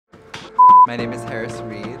My name is Harris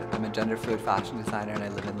Reed. I'm a gender fluid fashion designer and I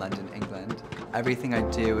live in London, England. Everything I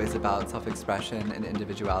do is about self-expression and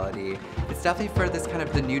individuality. It's definitely for this kind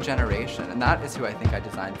of the new generation, and that is who I think I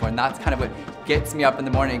designed for, and that's kind of what gets me up in the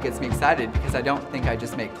morning and gets me excited, because I don't think I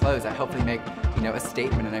just make clothes. I hopefully make, a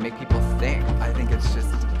statement, and I make people think. I think it's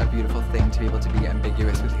just a beautiful thing to be able to be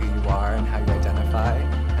ambiguous with who you are and how you identify,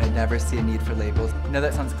 and I never see a need for labels. I know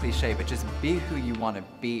that sounds cliche, but just be who you want to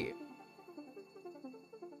be.